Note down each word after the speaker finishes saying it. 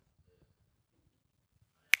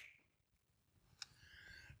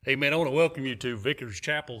Amen. I want to welcome you to Vickers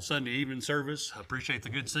Chapel Sunday evening service. I appreciate the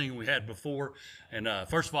good singing we had before. And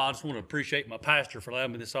first of all, I just want to appreciate my pastor for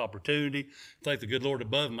allowing me this opportunity. Thank the good Lord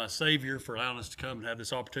above, my Savior, for allowing us to come and have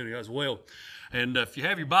this opportunity as well. And if you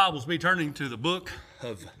have your Bibles, be turning to the book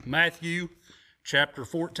of Matthew, chapter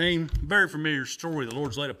 14. Very familiar story the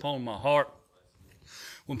Lord's laid upon my heart.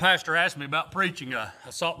 When Pastor asked me about preaching, I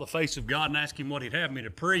sought the face of God and asked him what he'd have me to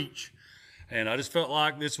preach. And I just felt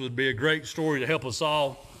like this would be a great story to help us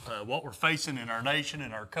all, what we're facing in our nation,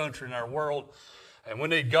 in our country, in our world. And we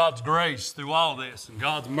need God's grace through all this and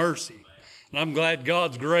God's mercy. And I'm glad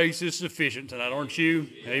God's grace is sufficient tonight, aren't you?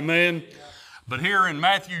 Amen. But here in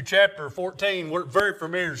Matthew chapter 14, we're a very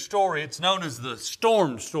familiar story. It's known as the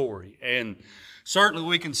storm story. And certainly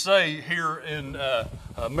we can say here in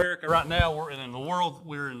America right now, we're in the world,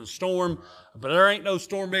 we're in a storm. But there ain't no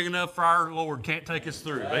storm big enough for our Lord can't take us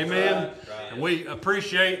through. Amen. Right. And we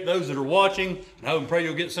appreciate those that are watching. And hope and pray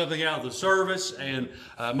you'll get something out of the service. And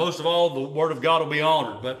most of all, the Word of God will be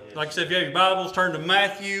honored. But like I said, if you have your Bibles, turn to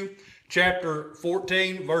Matthew chapter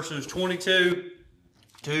 14, verses 22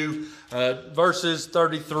 to verses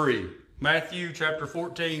 33. Matthew chapter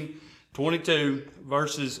 14, 22,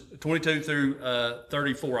 verses 22 through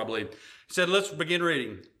 34, I believe. He said, let's begin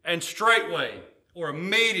reading. And straightway, or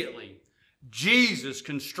immediately, Jesus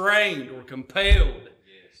constrained or compelled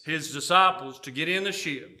his disciples to get in the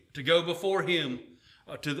ship, to go before him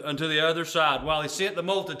unto the other side, while he sent the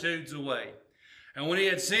multitudes away. And when he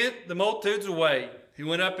had sent the multitudes away, he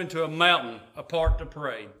went up into a mountain apart to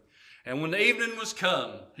pray. And when the evening was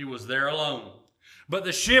come, he was there alone. But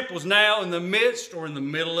the ship was now in the midst or in the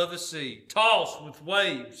middle of the sea, tossed with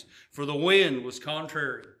waves, for the wind was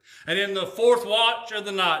contrary. And in the fourth watch of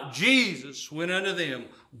the night, Jesus went unto them,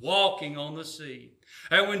 walking on the sea.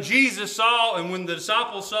 And when Jesus saw, and when the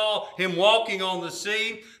disciples saw him walking on the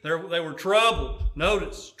sea, they were troubled.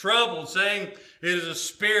 Notice, troubled, saying, it is a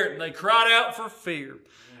spirit. And they cried out for fear.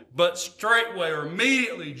 But straightway or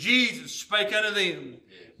immediately Jesus spake unto them,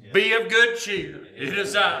 be of good cheer. It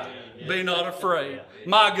is I. Be not afraid.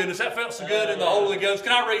 My goodness, that felt so good in the Holy Ghost.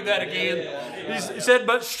 Can I read that again? He said,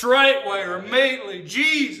 but straightway or immediately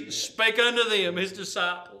Jesus spake unto them, his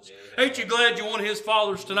disciples. Ain't you glad you're one of his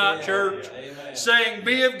followers tonight, church? Saying,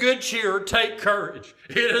 be of good cheer, take courage.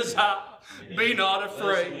 It is I. Be not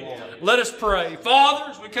afraid. Let us pray.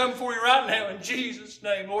 Father, as we come before you right now in Jesus'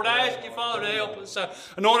 name, Lord, I ask you, Father, to help us.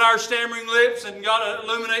 Anoint our stammering lips and, God,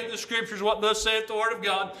 illuminate the Scriptures, what thus saith the Word of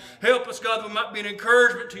God. Help us, God, that we might be an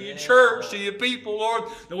encouragement to your church, to your people, Lord,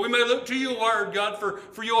 that we may look to your Word, God,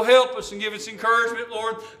 for you'll help us and give us encouragement,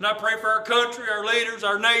 Lord. And I pray for our country, our leaders,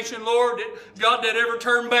 our nation, Lord, that, God, that ever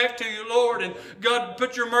turn back to you, Lord. And, God,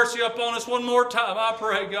 put your mercy upon us one more time, I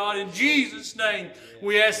pray, God. In Jesus' name,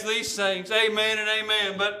 we ask these things. Amen and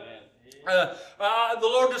amen. But the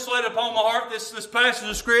Lord just laid upon my heart this passage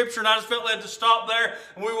of Scripture, and I just felt led to stop there,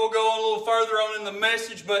 and we will go on a little further on in the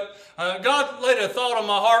message. But God laid a thought on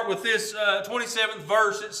my heart with this 27th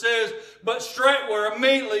verse. It says, but straightway,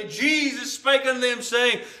 immediately, Jesus spake unto them,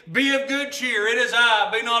 saying, be of good cheer, it is I,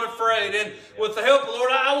 be not afraid. And with the help of the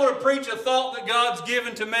Lord, I want to preach a thought that God's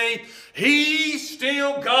given to me. He's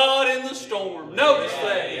still God in the storm. Notice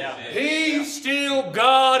that. He's still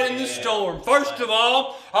God in the storm. First of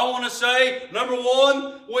all, I want to say, number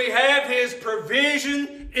one, we have his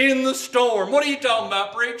provision in the storm. What are you talking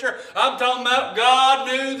about, preacher? I'm talking about God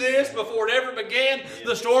knew this before it ever began.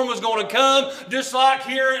 The storm was going to come. Just like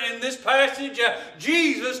here in this passage,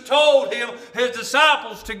 Jesus told his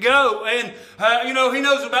disciples to go. And, he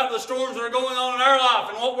knows about the storms that are going on in our life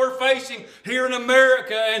and what we're facing here in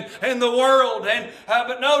America and the world.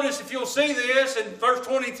 But notice, if you'll see this in verse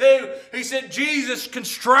 22, he said Jesus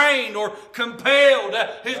constrained or compelled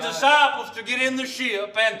his disciples to get in the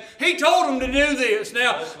ship. And he told them to do this.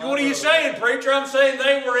 Now, what are you saying, preacher? I'm saying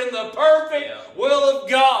they were in the perfect will of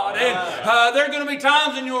God. And there are going to be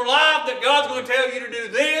times in your life that God's going to tell you to do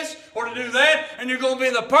this or to do that, and you're going to be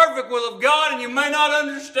in the perfect will of God, and you may not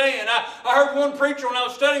understand. I heard one preacher when I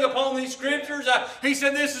was studying upon these Scriptures, he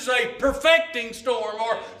said this is a perfecting storm,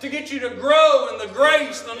 or to get you to grow in the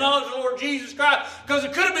grace and the knowledge of the Lord Jesus Christ, because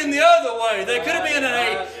it could have been the other way. They could have been in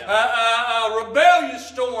a rebellious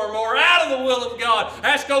storm or out of the will of God.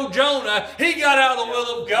 Ask old Jonah. He got out of the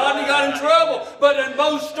will of God and he got in trouble. But in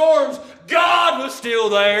both storms, God was still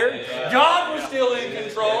there. God was still in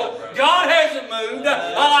control. God hasn't moved.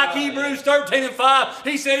 I like Hebrews 13:5.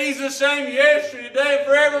 He said He's the same yesterday, today, and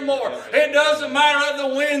forevermore. It doesn't matter. Let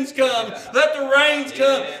the winds come. Let the rains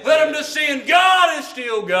come. Let them descend. God is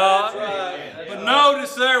still God. But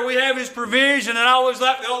notice there we have His provision. And I always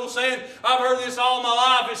like the old saying, I've heard this all my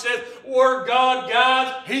life. It says, where God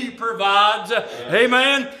guides, He provides.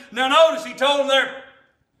 Amen. Now notice He told them there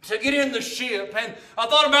to get in the ship. And I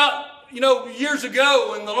thought about, years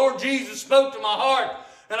ago when the Lord Jesus spoke to my heart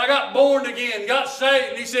and I got born again, got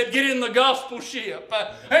saved, and He said, get in the gospel ship.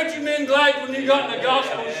 Ain't you men glad when you got in the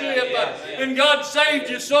gospel ship and God saved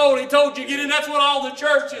your soul? He told you get in. That's what all the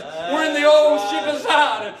church is. We're in the old ship of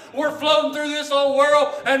Zion, and we're floating through this old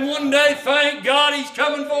world, and one day, thank God, He's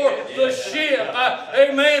coming for the ship.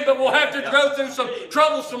 Amen. But we'll have to go through some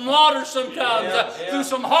troublesome waters sometimes, through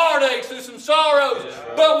some heartaches, through some sorrows,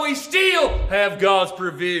 but we still have God's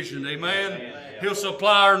provision. Amen. He'll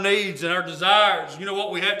supply our needs and our desires. You know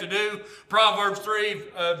what we have to do? Proverbs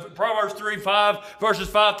 3:5, verses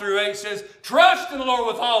 5 through 8 says, trust in the Lord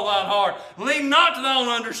with all thine heart. Lean not to thy own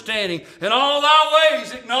understanding. In all thy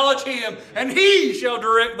ways acknowledge Him, and He shall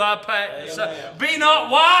direct thy paths. Be not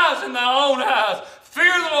wise in thy own eyes.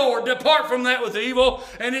 Fear the Lord, depart from that with evil,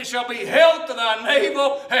 and it shall be health to thy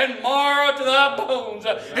navel and marrow to thy bones.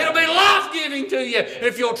 It'll be life-giving to you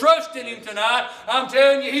if you'll trust in Him tonight. I'm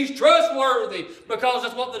telling you, He's trustworthy, because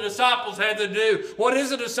that's what the disciples had to do. What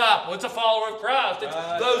is a disciple? It's a follower of Christ. It's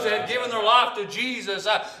those that have given their life to Jesus,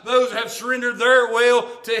 those that have surrendered their will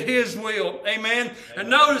to His will. Amen. And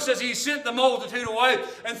notice as He sent the multitude away,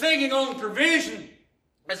 and thinking on provision,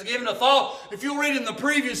 as given a thought, if you'll read in the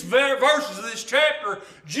previous verses of this chapter,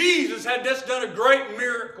 Jesus had just done a great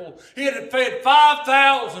miracle. He had fed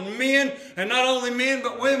 5,000 men, and not only men,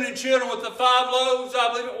 but women and children with the 5 loaves,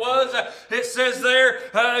 I believe it was. It says there,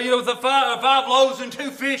 with the five loaves and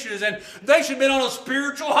 2 fishes, and they should have been on a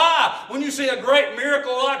spiritual high. When you see a great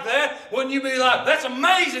miracle like that, wouldn't you be like, that's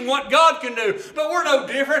amazing what God can do? But we're no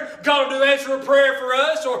different. God will do answer a prayer for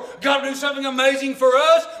us, or God will do something amazing for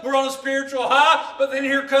us. We're on a spiritual high, but then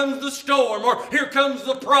here comes the storm, or here comes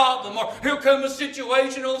the problem, or here comes a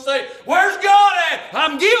situation. I'll say, where's God at?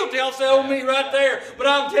 I'm guilty. I'll say, oh, me right there. But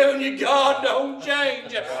I'm telling you, God don't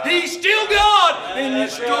change. He's still God in your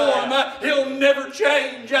storm. He'll never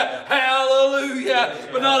change. Hallelujah.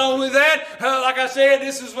 But not only that, like I said,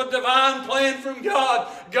 this is a divine plan from God.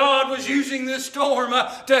 God was using this storm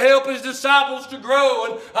to help His disciples to grow.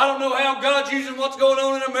 And I don't know how God's using what's going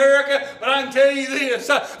on in America, but I can tell you this.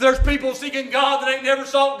 There's people seeking God that ain't never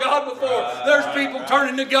sought God before. There's people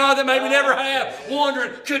turning to God that maybe never have,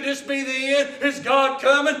 wondering, could this be the end? Is God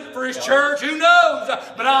coming for His church? Who knows?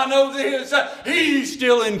 But I know this. He's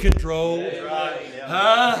still in control.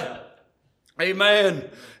 Amen.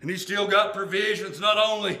 And He's still got provisions. Not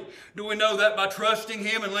only do we know that by trusting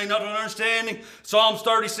Him and leaning not on understanding, Psalms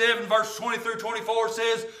 37, verse 20 through 24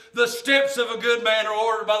 says, the steps of a good man are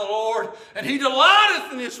ordered by the Lord, and He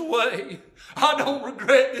delighteth in His way. I don't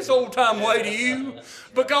regret this old-time way to you,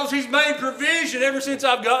 because He's made provision ever since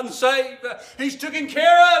I've gotten saved. He's taken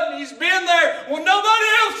care of me. He's been there when nobody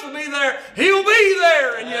else will be there. He'll be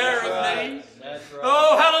there in your hour of need.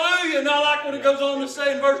 Oh, hallelujah. And I like what it goes on to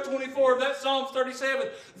say in verse 24 of that Psalms 37.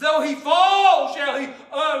 Though he fall, shall he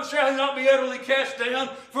not be utterly cast down,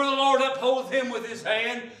 for the Lord upholdeth him with His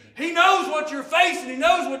hand. He knows what you're facing. He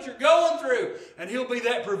knows what you're going through. And He'll be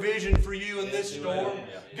that provision for you in this storm.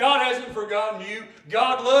 God hasn't forgotten you.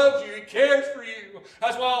 God loves you. He cares for you.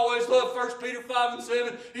 That's why I always love 1 Peter 5 and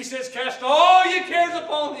 7. He says, cast all your cares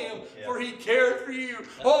upon Him, for He cares for you.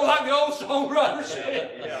 Oh, like the old songwriter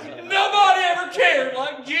said, nobody ever cared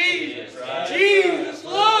like Jesus. Jesus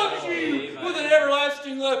loves you with an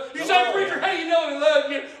everlasting love. You say, preacher, how do you know He loves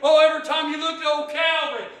you? Oh, every time you look at old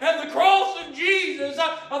Calvary and the cross of Jesus,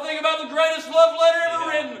 I think about the greatest love letter ever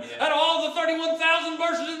written. Out of all the 31,000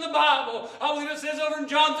 verses in the Bible, I believe it says over in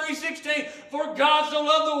John 3:16, for God so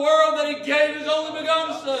loved the world that He gave His only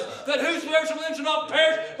begotten Son, that whosoever shall believe shall not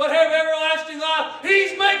perish, but have everlasting life.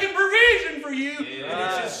 He's making provision for you. And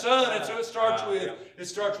it's His Son. That's who it starts with. It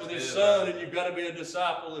starts with His Son, and you've got to be a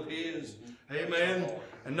disciple of His. Amen.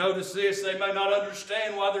 And notice this, they may not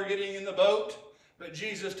understand why they're getting in the boat, but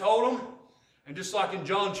Jesus told them. And just like in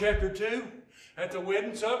John chapter 2, at the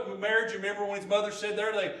wedding marriage, you remember when His mother said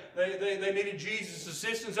there they needed Jesus'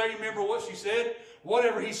 assistance there? You remember what she said?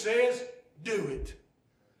 Whatever He says, do it.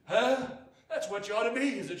 Huh? That's what you ought to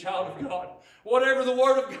be as a child of God. Whatever the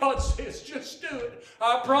Word of God says, just do it.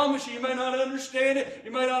 I promise you, you may not understand it.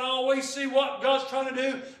 You may not always see what God's trying to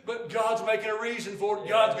do, but God's making a reason for it.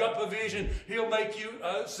 God's got provision. He'll make you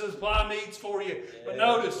supply needs for you. But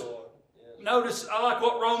notice, Notice, I like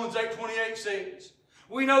what Romans 8:28 says.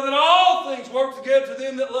 We know that all things work together to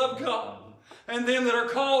them that love God and them that are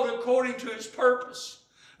called according to His purpose.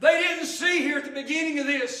 They didn't see here at the beginning of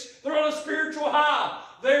this. They're on a spiritual high.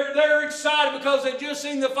 They're excited because they've just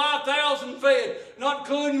seen the 5,000 fed, not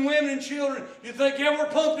including women and children. You think, yeah, we're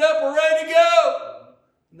pumped up, we're ready to go.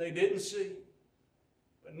 And they didn't see.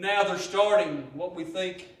 But now they're starting what we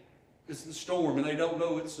think is the storm, and they don't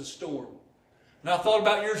know it's a storm. And I thought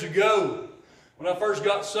about years ago, when I first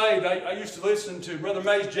got saved, I used to listen to Brother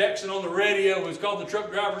Mays Jackson on the radio. It was called the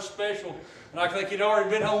Truck Driver Special. And I think he'd already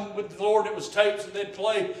been home with the Lord. It was tapes that they'd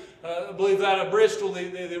play, I believe, out of Bristol,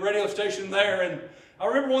 the radio station there. And I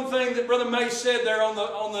remember one thing that Brother Mays said there on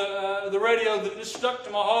the radio that just stuck to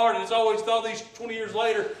my heart, and it's always thought these 20 years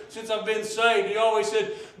later since I've been saved. He always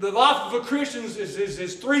said, the life of a Christian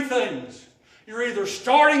is three things. You're either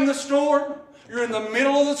starting the storm, you're in the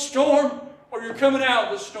middle of the storm, or you're coming out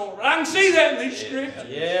of the storm. And I can see that in these scriptures.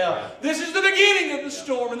 Yeah. This is the beginning of the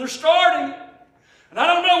storm, and they're starting it. And I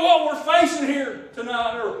don't know what we're facing here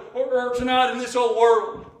tonight or tonight in this old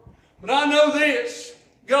world. But I know this.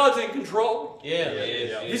 God's in control.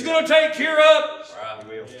 Yeah. He's going to take care of us. Right. He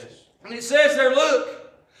will. Yes. And it says there, look.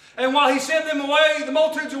 And while He sent them away, the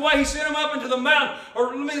multitudes away, He sent them up into the mountain.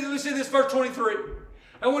 Or let me see this, verse 23.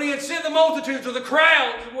 And when He had sent the multitudes or the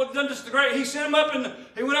crowds, wasn't just the great, He sent them up and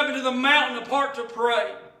He went up into the mountain apart to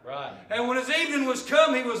pray. Right. And when His evening was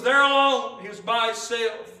come, He was there alone. He was by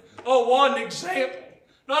Himself. Oh, what an example.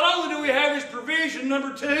 Not only do we have His provision,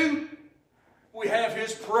 number two, we have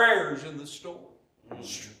His prayers in the storm.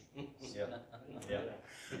 Yeah.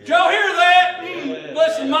 Did y'all hear that? Yeah.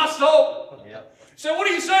 Blessing my soul. Yeah. So what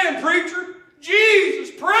are you saying, preacher?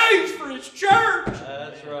 Jesus prays for His church.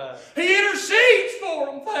 That's right. He intercedes for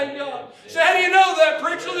them, thank God. So how do you know that,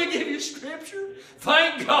 preacher? Let me give you scripture.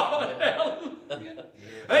 Thank God. Hallelujah.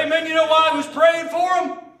 Amen. You know why He was praying for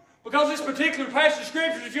them? Because this particular passage of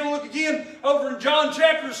scriptures, if you'll look again over in John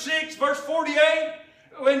chapter 6, verse 48,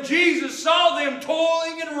 when Jesus saw them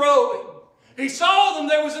toiling and rowing, He saw them,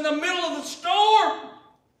 they was in the middle of the storm,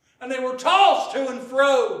 and they were tossed to and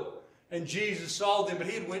fro. And Jesus saw them, but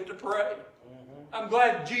He had went to pray. I'm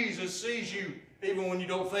glad Jesus sees you even when you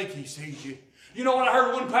don't think He sees you. You know what I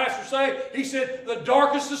heard one pastor say? He said, the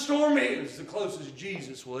darkest the storm is, the closest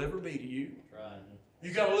Jesus will ever be to you. Right.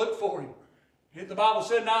 You got to look for Him. The Bible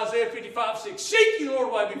said in Isaiah 55:6, seek ye the Lord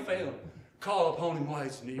while He be found. Call upon Him while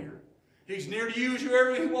He's near. He's near to you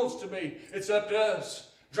wherever He wants to be. It's up to us.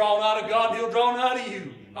 Draw nigh to God, He'll draw nigh to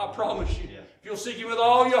you. I promise you. Yeah. If you'll seek Him with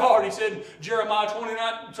all your heart, He said in Jeremiah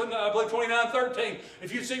 29:13,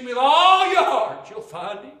 if you seek Me with all your heart, you'll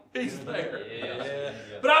find Him. He's there. Yeah.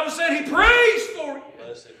 But I was saying He prays for you.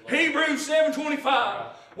 Hebrews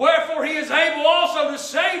 7:25. Wherefore He is able also to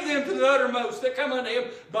save them to the uttermost that come unto Him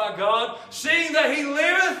by God, seeing that He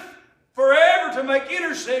liveth forever to make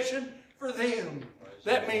intercession for them.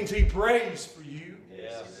 That means He prays for you.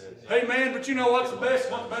 Yes. Amen. But you know what's the best?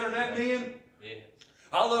 What's better than that, men?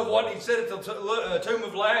 I love what He said at the tomb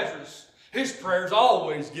of Lazarus. His prayers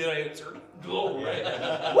always get answered. Glory.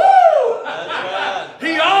 Woo! That's right.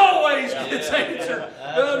 He always gets answered.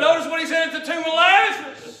 Notice what He said at the tomb of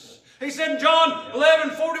Lazarus. He said in John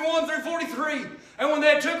 11:41-43, and when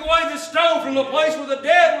they took away the stone from the place where the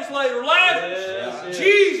dead was laid, or Lazarus,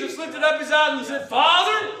 Jesus lifted up His eyes and said,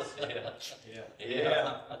 Father,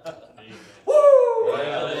 woo!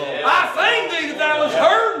 I thank Thee that Thou hast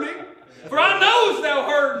heard me, for I know Thou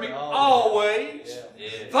heard me always.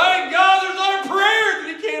 Thank God there's not a prayer that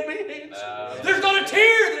He can't be answered. There's not a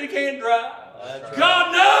tear that He can't dry.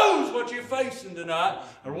 God knows what you're facing tonight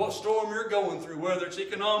or what storm you're going through, whether it's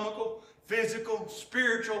economical, physical,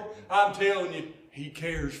 spiritual. I'm telling you, He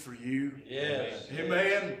cares for you. Yes.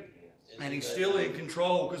 Amen. And He's still in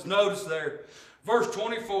control. Because notice there, verse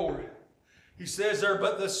 24, He says there,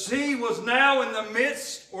 but the sea was now in the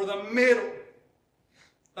midst or the middle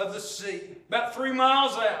of the sea. About 3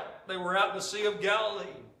 miles out, they were out in the Sea of Galilee.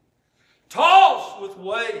 Tossed with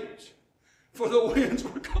waves, for the winds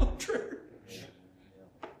were contrary.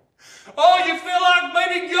 Oh, you feel like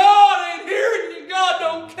maybe God ain't hearing you. God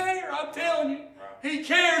don't care. I'm telling you. He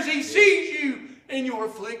cares. He sees you in your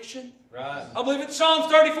affliction. Right. I believe it's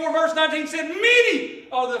Psalms 34 verse 19 said, many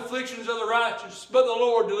are the afflictions of the righteous, but the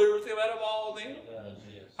Lord delivereth him out of all them.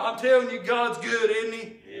 I'm telling you, God's good, isn't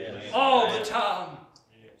He? Yes. All the time.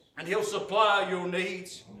 And He'll supply your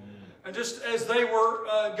needs. And just as they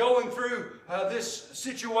were going through this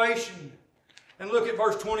situation, and look at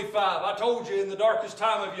verse 25. I told you in the darkest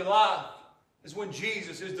time of your life is when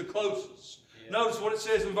Jesus is the closest. Yeah. Notice what it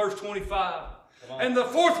says in verse 25. And the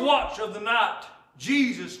fourth watch of the night,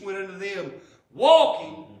 Jesus went unto them,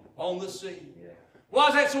 walking on the sea. Why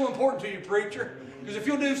is that so important to you, preacher? Because if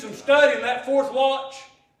you'll do some studying, that fourth watch,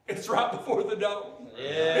 it's right before the dawn.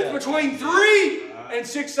 Yeah. It's between 3 and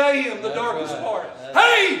 6 a.m., the darkest part.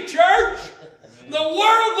 Hey, church! The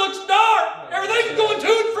world looks dark. Everything's going to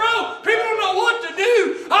and fro. People don't know what to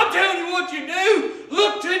do. I'm telling you what you do.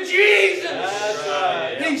 Look to Jesus. That's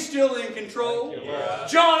right. He's still in control. Right.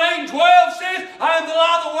 John 8 and 12 says, I am the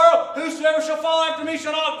light of the world. Whosoever shall follow after me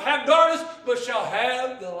shall not have darkness, but shall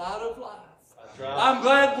have the light of life. That's right. I'm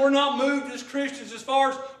glad we're not moved as Christians as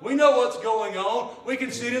far as we know what's going on. We can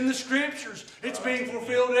see it in the Scriptures. It's being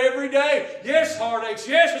fulfilled every day. Yes, heartaches.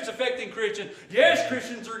 Yes, it's affecting Christians. Yes,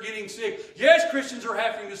 Christians are getting sick. Yes, Christians are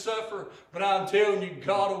having to suffer. But I'm telling you,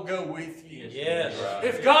 God will go with you. Yes.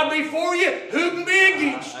 If God be for you, who can be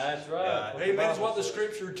against you? That's right. Amen. Is what the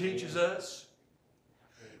Scripture teaches us.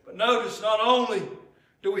 But notice, not only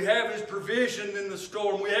do we have His provision in the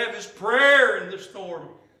storm, we have His prayer in the storm.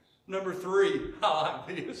 Number 3, I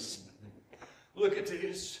like this. Look at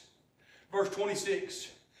this. Verse 26.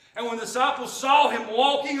 And when the disciples saw Him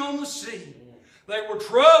walking on the sea, they were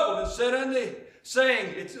troubled and said unto,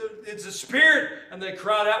 saying, it's a spirit, and they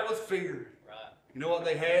cried out with fear. Right. You know what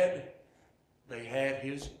they had? They had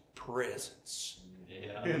His presence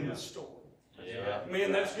Yeah. in the storm. Yeah.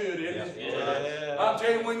 Man, that's good, isn't it? Yeah. I'm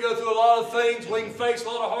telling you, we can go through a lot of things. We can face a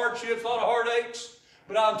lot of hardships, a lot of heartaches.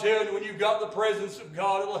 But I'm telling you, when you've got the presence of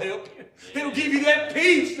God, it'll help you. It'll give you that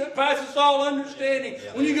peace that passes all understanding.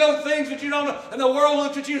 When you go through things that you don't know, and the world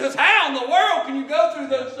looks at you and says, how in the world can you go through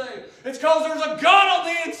those things? It's because there's a God on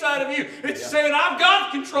the inside of you. It's saying, I've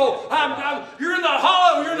got control. You're in the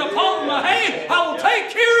hollow. You're in the palm of my hand. I will take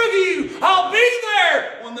care of you. I'll be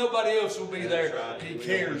there when nobody else will be there. He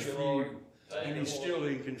cares for you. And He's still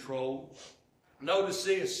in control. Notice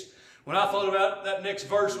this. When I thought about that next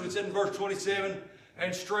verse, when it said in verse 27,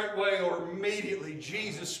 and straightway or immediately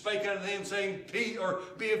Jesus spake unto them, saying, be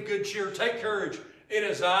of good cheer, take courage. It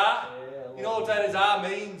is I. You know what that is I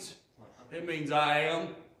means? It means I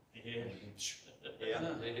am.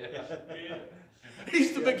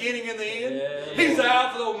 He's the beginning and the end. He's the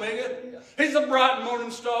Alpha and the Omega. He's the bright and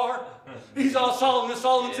morning star. He's all Solomon.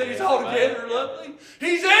 Solomon said He's altogether lovely.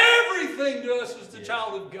 He's everything to us as the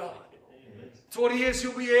child of God. That's what He is.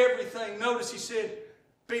 He'll be everything. Notice He said,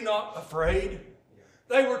 be not afraid.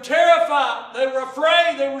 They were terrified. They were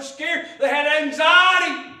afraid. They were scared. They had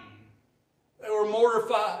anxiety. They were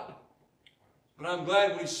mortified. But I'm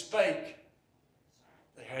glad when He spake,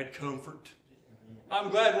 they had comfort. I'm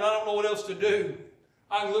glad when I don't know what else to do,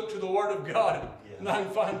 I can look to the Word of God and I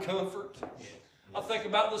can find comfort. I think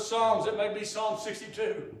about the Psalms. It may be Psalm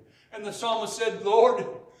 62. And the psalmist said, Lord,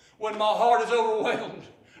 when my heart is overwhelmed,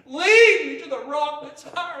 lead me to the rock that's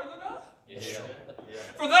higher than I.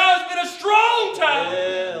 For Thou hast been a strong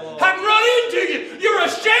tower. I can run into you. You're a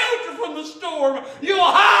shelter from the storm. You'll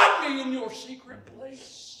hide me in your secret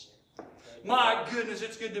place. My goodness,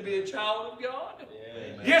 it's good to be a child of God.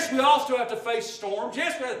 Yes, we also have to face storms.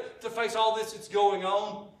 Yes, we have to face all this that's going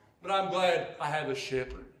on. But I'm glad I have a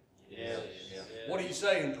shepherd. What are you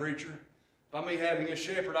saying, preacher? By me having a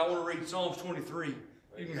shepherd, I want to read Psalms 23.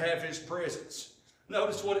 You can have His presence.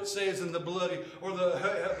 Notice what it says in the bloody or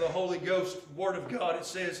the Holy Ghost Word of God. It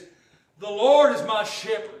says, the Lord is my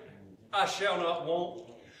shepherd, I shall not want.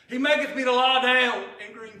 He maketh me to lie down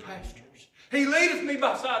in green pastures. He leadeth me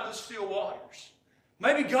beside the still waters.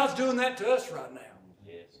 Maybe God's doing that to us right now.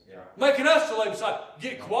 Making us to lay beside.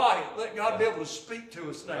 Get quiet. Let God be able to speak to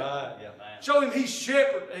us now. Show Him He's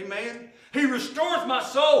shepherd. Amen. He restoreth my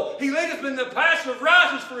soul. He leadeth me in the pasture of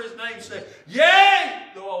righteousness for His name's sake. Yea,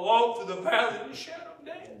 though I walk through the valley of the shadow of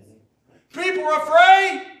death. People are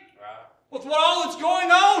afraid with all that's going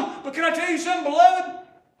on. But can I tell you something, beloved?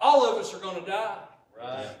 All of us are going to die.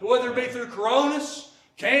 Whether it be through coronas,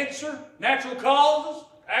 cancer, natural causes,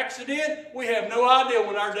 accident, we have no idea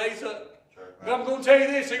when our day's up. But I'm going to tell you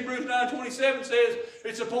this, Hebrews 9:27 says,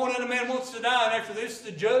 it's appointed a man wants to die, and after this is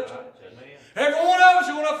the judgment. Every one of us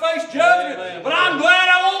are going to face judgment. But I'm glad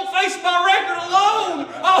I won't face my record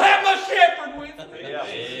alone. I'll have my shepherd with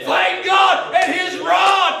me. Thank God. And His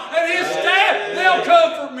rod and His staff, they'll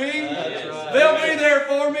comfort me. They'll be there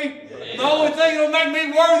for me. The only thing that will make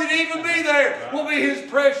me worthy to even be there will be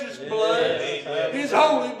His precious blood. His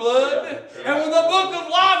holy blood. And when the book of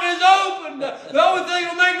life is opened, the only thing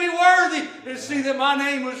that will make me worthy is to see that my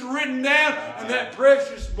name was written down in that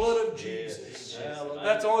precious blood of Jesus.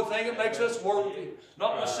 That's the only thing that makes us worthy.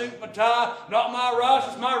 Not my suit, my tie, not my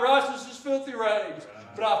righteousness. My righteousness is filthy rags.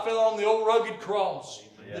 But I fell on the old rugged cross,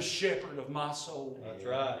 the shepherd of my soul. That's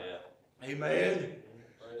right. Amen.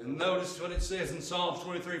 And notice what it says in Psalms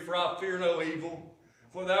 23, for I fear no evil,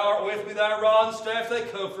 For thou art with me, thy rod and staff, they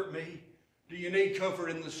comfort me. Do you need comfort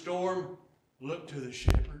in the storm? Look to the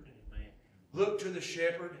shepherd. Look to the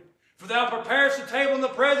shepherd. For thou preparest a table in the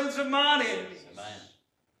presence of mine enemies.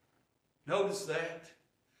 Notice that.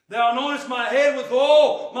 Thou anointest my head with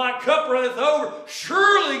oil, my cup runneth over.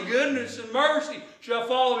 Surely goodness and mercy shall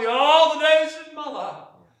follow me all the days of my life,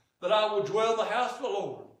 that I will dwell in the house of the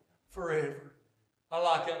Lord forever. I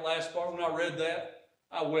like that last part. When I read that,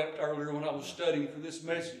 I wept earlier when I was studying for this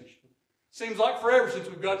message. Seems like forever since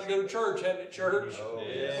we've got to go to church, hasn't it, church? Oh,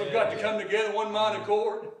 yeah. We've got to come together, one mind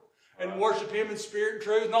accord, and worship Him in spirit and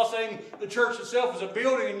truth. Not saying the church itself is a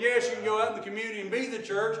building, and yes, you can go out in the community and be the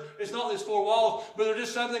church. It's not these four walls, but there's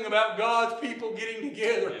just something about God's people getting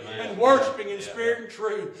together and worshiping in spirit and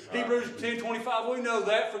truth. Hebrews 10:25, we know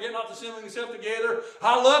that. Forget not to assemble yourself together.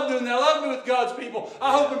 I love doing that. I love being with God's people.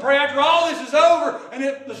 I hope and pray after all this is over, and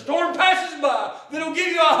if the storm passes by, that it'll give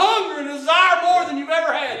you a hunger and a desire more than you've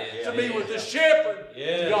ever had to be with the shepherd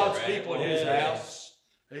and God's people in His house.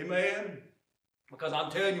 Amen. Because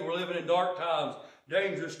I'm telling you, we're living in dark times,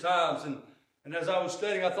 dangerous times. And as I was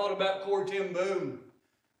studying, I thought about Corrie ten Boom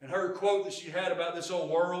and her quote that she had about this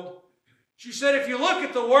old world. She said, if you look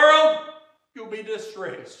at the world, you'll be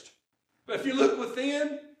distressed. But if you look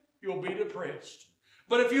within, you'll be depressed.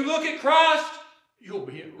 But if you look at Christ, you'll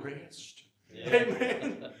be at rest. Yeah.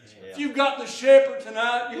 Amen. Yeah. If you've got the shepherd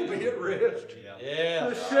tonight, you'll be at rest. Yeah.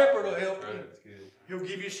 The shepherd will help you. He'll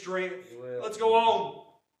give you strength. Let's go on.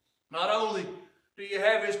 Not only do you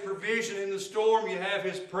have His provision in the storm, you have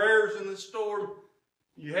His prayers in the storm,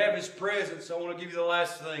 you have His presence. I want to give you the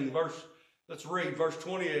last thing. Let's read verse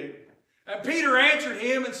 28. And Peter answered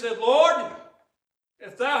him and said, Lord,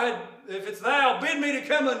 if it's thou, bid me to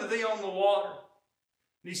come unto thee on the water.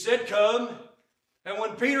 And he said, come. And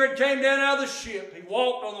when Peter had came down out of the ship, he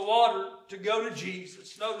walked on the water to go to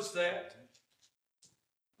Jesus. Notice that.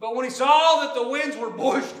 But when he saw that the winds were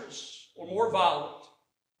boisterous, or more violent,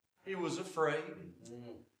 he was afraid.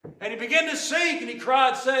 And he began to sink, and he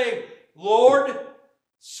cried, saying, Lord,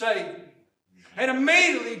 save me. And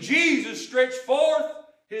immediately Jesus stretched forth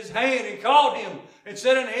His hand and called him, and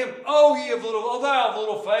said unto him, O thou of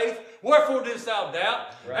little faith, wherefore didst thou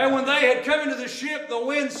doubt? Right. And when they had come into the ship, the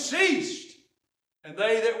wind ceased. And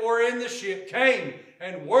they that were in the ship came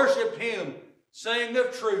and worshipped Him, saying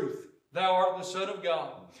of truth, Thou art the Son of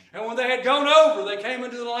God. And when they had gone over, they came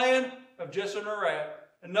into the land of Gennesaret.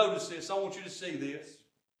 And notice this, I want you to see this.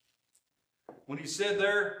 When he said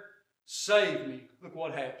there, save me, look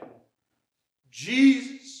what happened.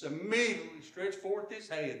 Jesus immediately stretched forth His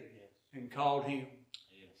hand and called him.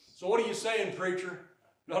 So what are you saying, preacher?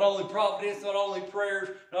 Not only providence, not only prayers,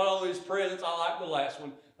 not only His presence. I like the last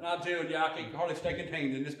one. And I'm telling you, I can hardly stay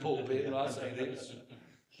contained in this pulpit when I say this.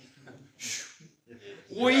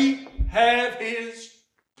 We have His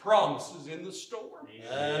promises in the storm.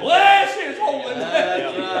 Bless His holy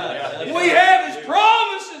name. We have His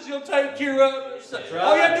promises. He'll take care of us.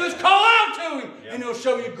 All you have to do is call out to Him, and He'll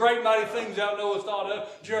show you great mighty things thou knowest not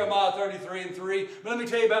of. Jeremiah 33:3. But let me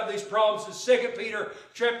tell you about these promises. 2 Peter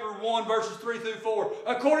chapter 1, verses 3 through 4.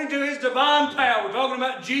 According to His divine power, we're talking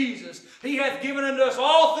about Jesus, He hath given unto us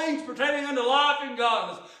all things pertaining unto life and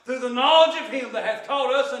godliness, through the knowledge of Him that hath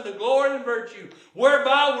called us unto glory and virtue,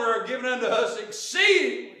 whereby were given unto us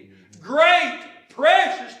exceedingly great,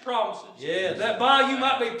 precious promises, that by you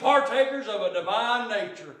might be partakers of a divine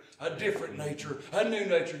nature, a different nature, a new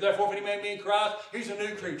nature. Therefore, if any man be in Christ, he's a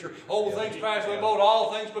new creature. Old things pass away, behold,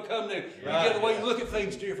 all things become new. You get the way you look at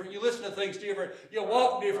things different, you listen to things different, you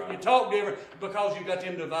walk different, you talk different, because you got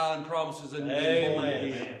them divine promises in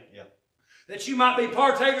you. That you might be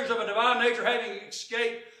partakers of a divine nature, having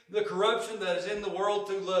escaped the corruption that is in the world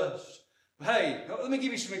through lust. Hey, let me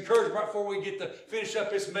give you some encouragement right before we get to finish up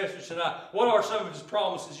this message tonight. What are some of His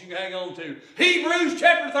promises you can hang on to? Hebrews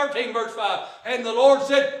chapter 13, verse 5. And the Lord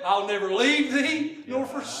said, I'll never leave thee nor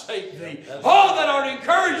forsake thee. All that are to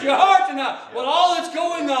encourage your heart tonight, with all that's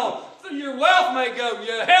going on. Your wealth may go,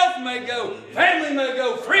 your health may go, family may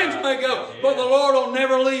go, friends may go, but the Lord will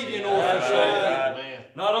never leave you nor forsake you.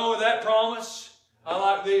 Not only that promise, I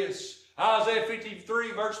like this. Isaiah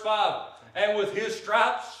 53, verse 5. And with His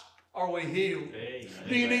stripes are we healed? Amen.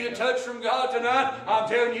 Do you need a touch from God tonight? I'm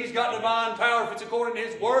telling you, He's got divine power. If it's according to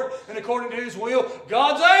His word and according to His will,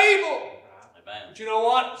 God's able. Amen. But you know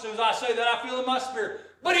what? As soon as I say that, I feel in my spirit,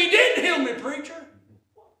 but He didn't heal me, preacher.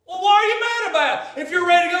 Well, what are you mad about? If you're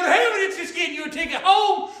ready to go to heaven, it's just getting you a ticket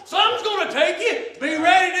home. Something's going to take you. Be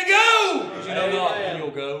ready to go. Because you know not when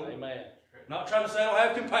you'll go. Amen. Not trying to say I don't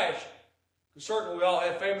have compassion. Because certainly we all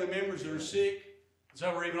have family members that are sick.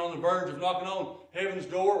 Some are even on the verge of knocking on heaven's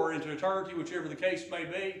door or into eternity, whichever the case may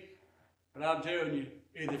be. But I'm telling you,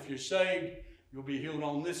 Either if you're saved, you'll be healed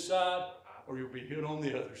on this side, or you'll be healed on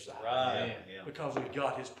the other side. Right. Because we've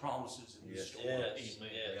got His promises in His story. Yes.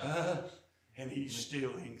 Yes. And He's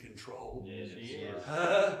still in control. Yes, He is.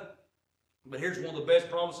 But here's one of the best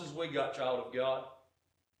promises we got, child of God.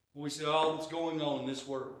 We see all that's going on in this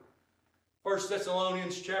world. 1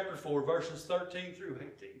 Thessalonians chapter 4, verses 13 through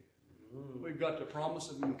 18. We've got the promise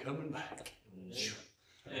of Him coming back.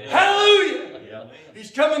 Hallelujah! Yeah.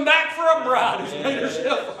 He's coming back for a bride who's made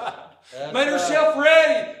herself right. Made herself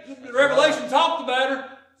ready. Revelation talked about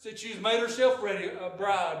her. Said she's made herself ready, a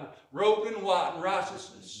bride, robed in white in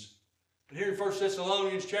righteousness. But here in 1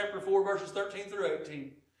 Thessalonians chapter 4, verses 13 through 18,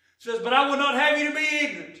 it says, "But I would not have you to be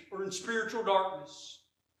ignorant or in spiritual darkness,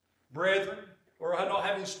 brethren, or not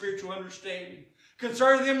having spiritual understanding,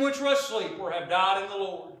 concerning them which are asleep or have died in the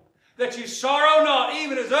Lord, that ye sorrow not,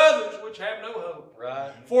 even as others which have no hope.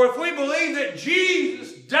 Right. For if we believe that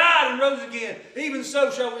Jesus died and rose again, even so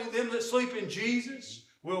shall we them that sleep in Jesus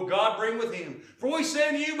will God bring with Him. For we say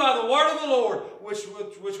unto you by the word of the Lord, which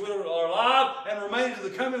are alive and remain to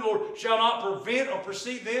the coming Lord, shall not prevent or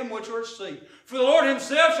precede them which are asleep. For the Lord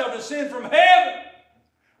Himself shall descend from heaven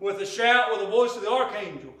with a shout, with the voice of the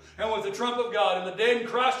archangel, and with the trump of God, and the dead in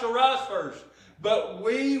Christ shall rise first. But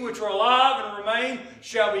we which are alive and remain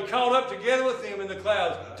shall be caught up together with them in the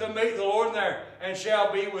clouds to meet the Lord in there, and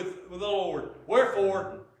shall be with the Lord.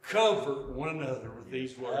 Wherefore, comfort one another with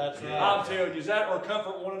these words." That's right. I'm telling you, is that or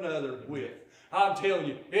comfort one another with? I'm telling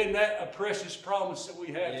you, isn't that a precious promise that we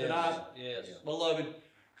have tonight, Yes. beloved?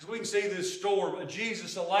 Because we can see this storm.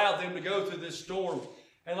 Jesus allowed them to go through this storm.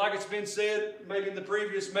 And like it's been said, maybe in the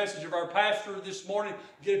previous message of our pastor this morning,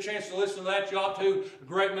 get a chance to listen to that, you ought to, a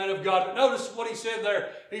great man of God. But notice what he said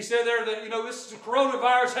there. He said there that, this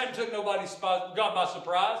coronavirus hadn't took God by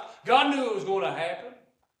surprise. God knew it was going to happen.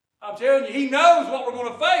 I'm telling you, He knows what we're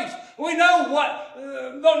going to face. We know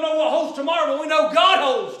don't know what holds tomorrow, but we know God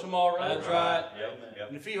holds tomorrow. That's right.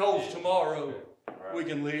 And if He holds tomorrow, we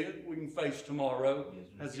can live. We can face tomorrow,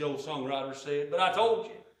 as the old songwriter said. But I told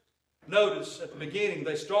you, notice at the beginning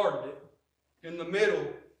they started it. In the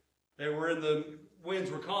middle,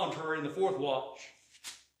 winds were contrary in the fourth watch.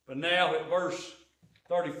 But now at verse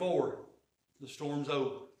 34, the storm's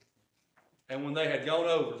over. And when they had gone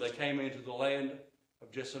over, they came into the land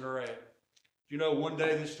of Gennesaret. You know, one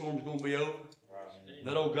day this storm's going to be over.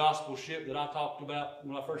 That old gospel ship that I talked about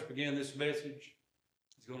when I first began this message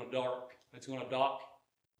is going to dock. It's going to dock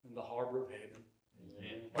in the harbor of heaven.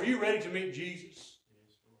 Amen. Are you ready to meet Jesus?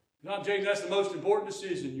 I'm telling you, that's the most important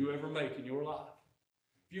decision you ever make in your life.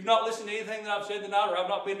 If you've not listened to anything that I've said tonight, or I've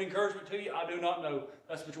not been an encouragement to you, I do not know.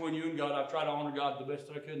 That's between you and God. I've tried to honor God the best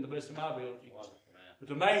that I could and the best of my ability. But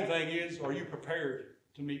the main thing is, are you prepared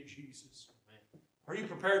to meet Jesus? Are you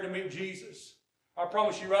prepared to meet Jesus? I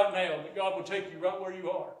promise you right now that God will take you right where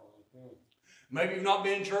you are. Maybe you've not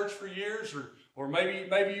been in church for years, or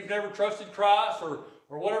maybe you've never trusted Christ, or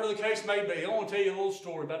whatever the case may be. I want to tell you a little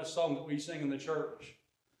story about a song that we sing in the church.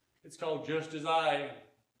 It's called Just As I Am.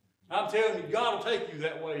 I'm telling you, God will take you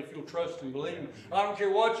that way if you'll trust and believe Him. I don't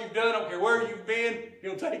care what you've done, I don't care where you've been,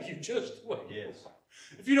 He'll take you just the way you are.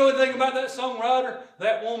 If you know anything about that songwriter,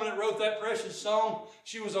 that woman that wrote that precious song,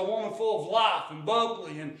 she was a woman full of life and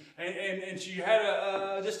bubbly, and she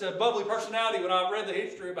had just a bubbly personality when I read the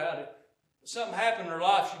history about it. But something happened in her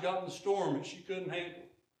life. She got in the storm and she couldn't handle.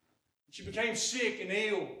 She became sick and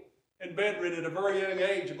ill and bedridden at a very young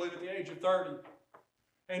age, I believe at the age of 30.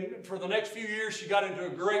 And for the next few years, she got into a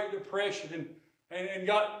great depression and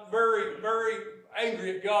got very, very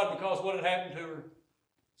angry at God because of what had happened to her.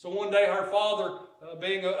 So one day her father,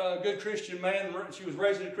 being a good Christian man, she was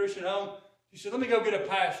raised in a Christian home, she said, let me go get a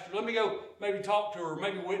pastor. Let me go maybe talk to her,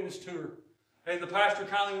 maybe witness to her. And the pastor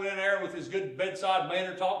kindly went in there with his good bedside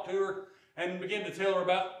manner, talked to her, and began to tell her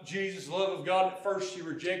about Jesus, the love of God. At first she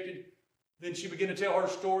rejected. Then she began to tell her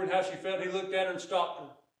story and how she felt. He looked at her and stopped her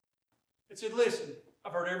and said, listen,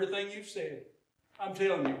 I've heard everything you've said. I'm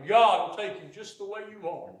telling you, God will take you just the way you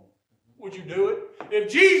are. Would you do it?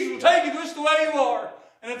 If Jesus will take you just the way you are.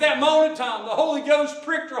 And at that moment in time, the Holy Ghost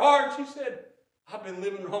pricked her heart and she said, I've been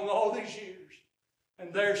living wrong all these years.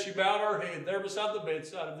 And there she bowed her head, there beside the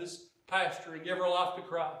bedside of this pastor, and gave her life to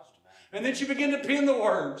Christ. And then she began to pen the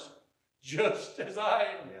words, just as I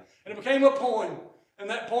am. And it became a poem. And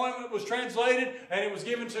that poem was translated, and it was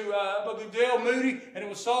given to Dale Moody, and it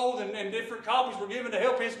was sold, and different copies were given to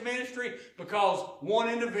help his ministry because one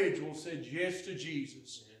individual said yes to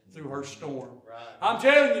Jesus through her storm. Right. I'm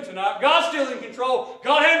telling you tonight, God's still in control.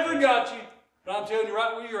 God hasn't forgot you. But I'm telling you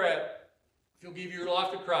right where you're at, if you'll give your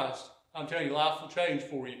life to Christ, I'm telling you, life will change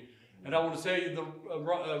for you. And I want to tell you the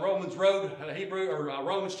Romans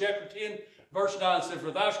chapter 10, Verse 9 says,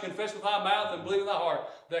 for thou shalt confess with thy mouth and believe in thy heart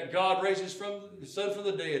that God raises from his Son from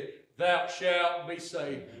the dead, thou shalt be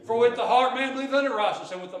saved. For with the heart man believeth unto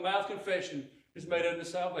righteousness, and with the mouth confession is made unto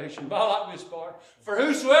salvation. But I like this part. For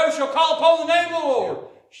whosoever shall call upon the name of the Lord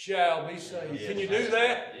shall be saved. Yes. Can you do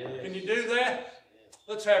that? Yes. Can you do that?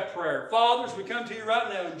 Let's have prayer. Father, as we come to you right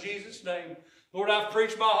now in Jesus' name, Lord, I've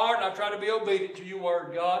preached my heart and I've tried to be obedient to your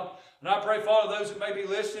word, God. And I pray, Father, those that may be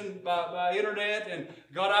listening by internet, and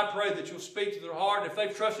God, I pray that you'll speak to their heart. If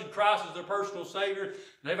they've trusted Christ as their personal Savior,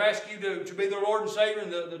 they've asked you to be their Lord and Savior,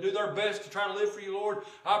 and they'll do their best to try to live for you, Lord.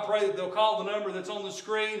 I pray that they'll call the number that's on the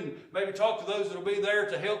screen and maybe talk to those that will be there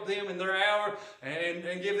to help them in their hour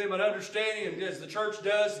and give them an understanding, and as the church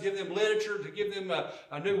does, to give them literature, to give them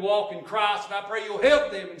a new walk in Christ. And I pray you'll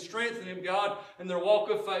help them and strengthen them, God, in their walk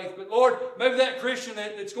of faith. But Lord, maybe that Christian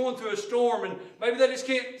that's going through a storm, and maybe they just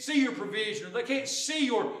can't see your provision, or they can't see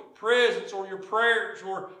your presence or your prayers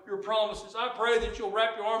or your promises. I pray that you'll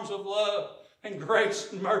wrap your arms of love and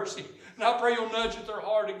grace and mercy. And I pray you'll nudge at their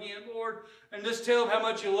heart again, Lord, and just tell them how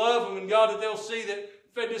much you love them, and God, that they'll see that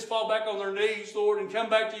if they just fall back on their knees, Lord, and come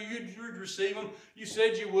back to you, you'd receive them. You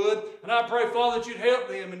said you would. And I pray, Father, that you'd help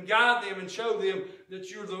them and guide them and show them that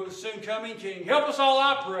you're the soon coming King. Help us all,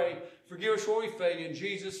 I pray. Forgive us where we fail. In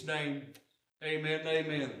Jesus' name, amen and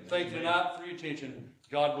amen. Thank you tonight for your attention.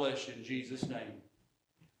 God bless you in Jesus' name.